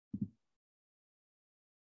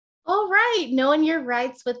All right, knowing your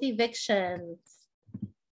rights with evictions.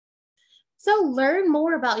 So learn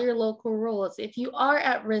more about your local rules. If you are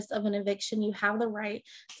at risk of an eviction, you have the right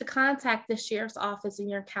to contact the sheriff's office in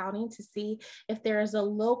your county to see if there is a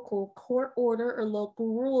local court order or local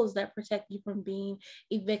rules that protect you from being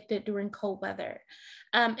evicted during cold weather.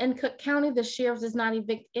 In Cook County, the sheriff does not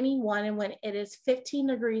evict anyone when it is 15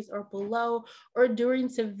 degrees or below or during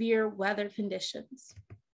severe weather conditions.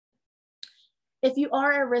 If you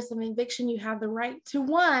are at risk of eviction, you have the right to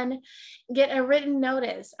one, get a written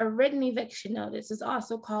notice. A written eviction notice is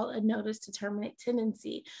also called a notice to terminate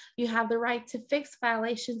tenancy. You have the right to fix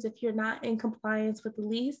violations if you're not in compliance with the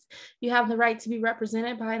lease. You have the right to be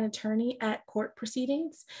represented by an attorney at court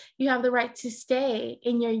proceedings. You have the right to stay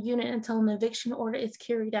in your unit until an eviction order is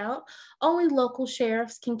carried out. Only local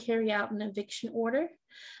sheriffs can carry out an eviction order.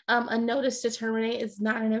 A notice to terminate is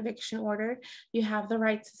not an eviction order. You have the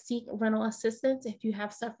right to seek rental assistance if you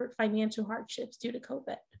have suffered financial hardships due to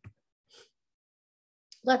COVID.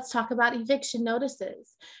 Let's talk about eviction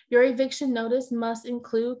notices. Your eviction notice must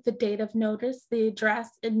include the date of notice, the address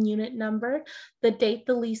and unit number, the date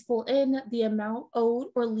the lease will end, the amount owed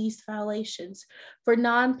or lease violations. For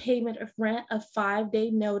non-payment of rent, a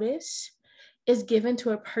 5-day notice is given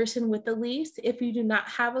to a person with a lease. If you do not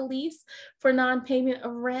have a lease, for non-payment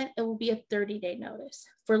of rent, it will be a 30-day notice.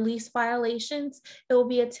 For lease violations, it will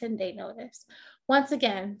be a 10-day notice. Once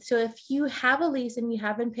again, so if you have a lease and you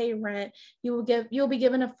haven't paid rent, you'll be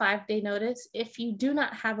given a 5-day notice. If you do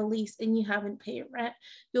not have a lease and you haven't paid rent,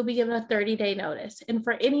 you'll be given a 30-day notice. And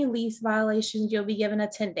for any lease violations, you'll be given a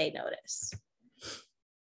 10-day notice.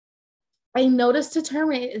 A notice to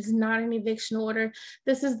terminate is not an eviction order.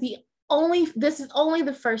 This is only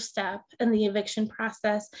the first step in the eviction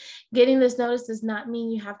process. Getting this notice does not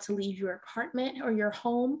mean you have to leave your apartment or your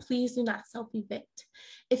home. Please do not self-evict.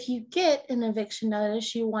 If you get an eviction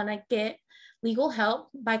notice, you want to get legal help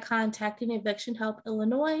by contacting Eviction Help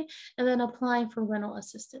Illinois and then applying for rental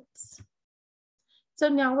assistance. So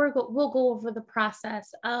now we'll go over the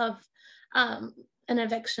process of an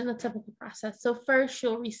eviction, a typical process. So first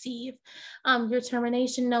you'll receive your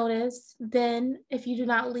termination notice. Then if you do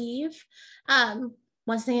not leave,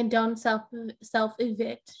 once again, don't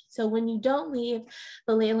self-evict. So when you don't leave,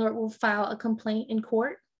 the landlord will file a complaint in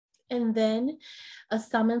court, and then a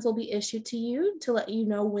summons will be issued to you to let you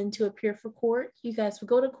know when to appear for court. You guys will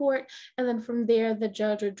go to court, and then from there, the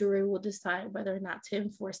judge or jury will decide whether or not to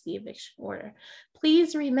enforce the eviction order.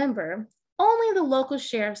 Please remember, only the local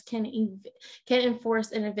sheriffs can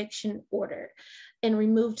enforce an eviction order and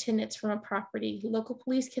remove tenants from a property. Local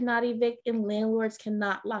police cannot evict, and landlords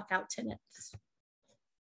cannot lock out tenants.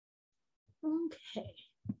 Okay.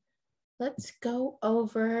 Let's go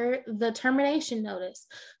over the termination notice.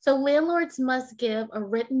 So landlords must give a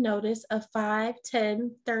written notice of 5,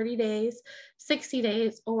 10, 30 days, 60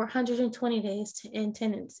 days, or 120 days to end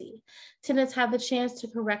tenancy. Tenants have the chance to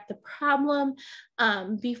correct the problem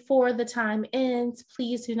before the time ends.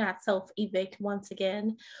 Please do not self-evict once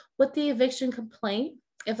again. With the eviction complaint,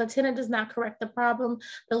 if a tenant does not correct the problem,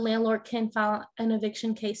 the landlord can file an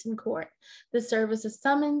eviction case in court. The service is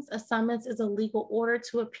summons. A summons is a legal order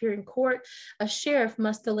to appear in court. A sheriff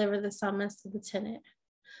must deliver the summons to the tenant.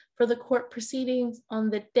 For the court proceedings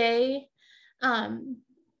on the day, on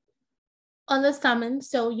the summons,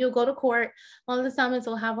 so you'll go to court, on the summons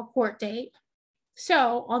will have a court date.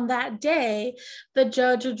 So on that day, the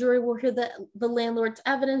judge or jury will hear the landlord's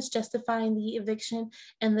evidence justifying the eviction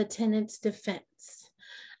and the tenant's defense.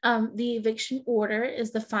 The eviction order is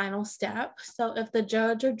the final step. So if the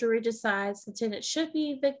judge or jury decides the tenant should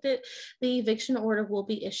be evicted, the eviction order will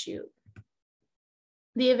be issued.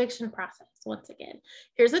 The eviction process, once again,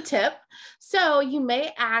 here's a tip. So you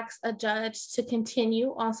may ask a judge to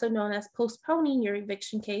continue, also known as postponing your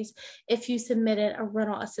eviction case, if you submitted a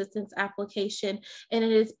rental assistance application and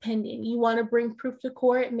it is pending. You want to bring proof to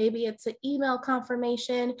court. Maybe it's an email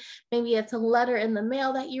confirmation. Maybe it's a letter in the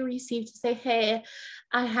mail that you received to say, hey,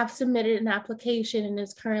 I have submitted an application and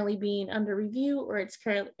it's currently being under review, or it's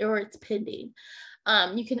pending.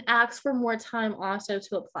 You can ask for more time also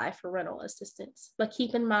to apply for rental assistance, but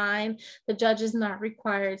keep in mind the judge is not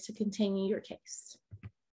required to continue your case.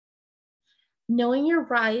 Knowing your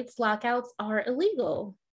rights, lockouts are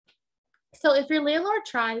illegal. So if your landlord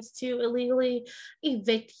tries to illegally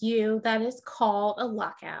evict you, that is called a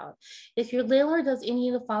lockout. If your landlord does any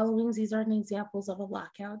of the following, these are examples of a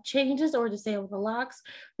lockout: changes or disable the locks,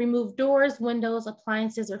 remove doors, windows,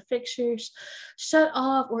 appliances, or fixtures, shut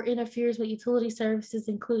off or interferes with utility services,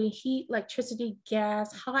 including heat, electricity,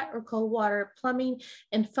 gas, hot or cold water, plumbing,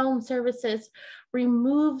 and phone services,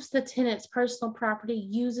 removes the tenant's personal property,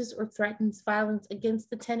 uses or threatens violence against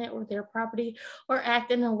the tenant or their property, or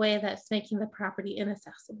act in a way that's making the property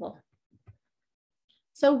inaccessible.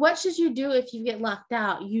 So what should you do if you get locked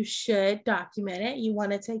out? You should document it. You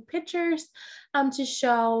want to take pictures to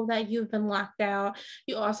show that you've been locked out.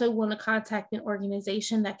 You also want to contact an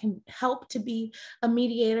organization that can help to be a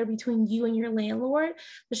mediator between you and your landlord.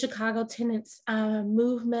 The Chicago Tenants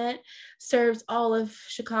Movement serves all of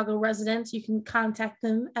Chicago residents. You can contact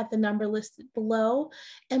them at the number listed below.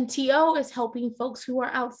 MTO is helping folks who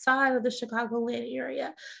are outside of the Chicagoland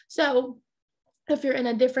area. So if you're in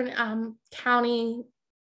a different county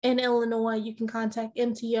in Illinois, you can contact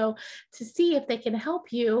MTO to see if they can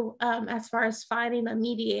help you as far as finding a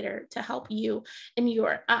mediator to help you and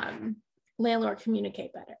your landlord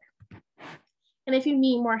communicate better. And if you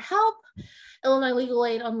need more help, Illinois Legal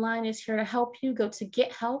Aid Online is here to help you. Go to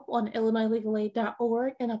Get Help on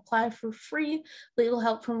illinoislegalaid.org and apply for free legal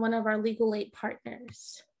help from one of our legal aid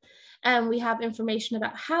partners. And we have information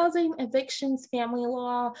about housing, evictions, family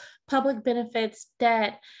law, public benefits,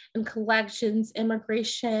 debt and collections,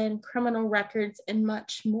 immigration, criminal records, and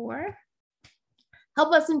much more.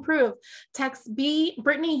 Help us improve. Text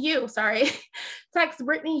Brittany U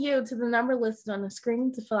to the number listed on the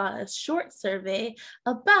screen to fill out a short survey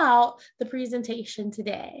about the presentation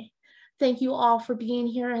today. Thank you all for being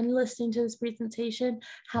here and listening to this presentation.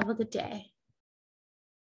 Have a good day.